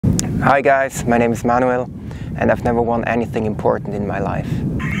Hi guys, my name is Manuel and I've never won anything important in my life.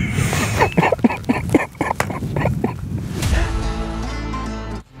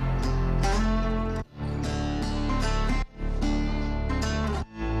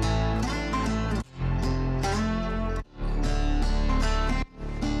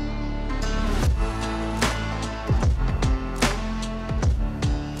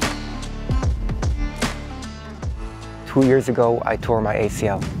 2 years ago I tore my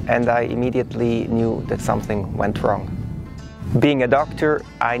ACL and I immediately knew that something went wrong. Being a doctor,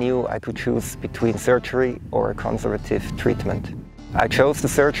 I knew I could choose between surgery or a conservative treatment. I chose the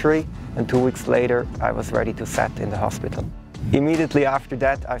surgery and 2 weeks later I was ready to set in the hospital. Immediately after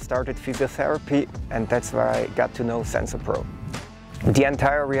that I started physiotherapy and that's where I got to know SensorPro. The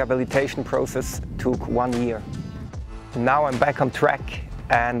entire rehabilitation process took 1 year. Now I'm back on track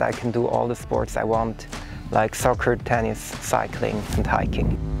and I can do all the sports I want, like soccer, tennis, cycling and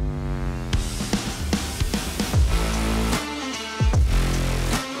hiking.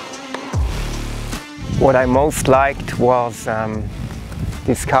 What I most liked was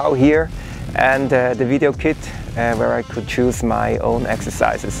this cow here and the video kit where I could choose my own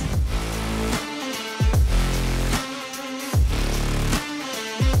exercises.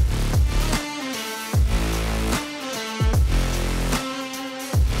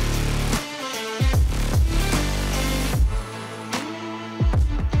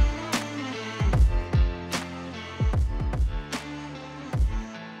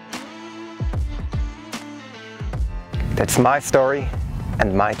 That's my story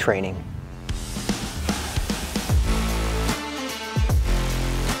and my training.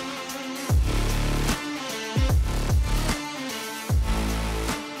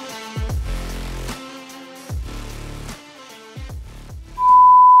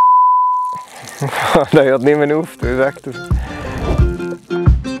 Dat hört nicht mehr auf, du sagst es.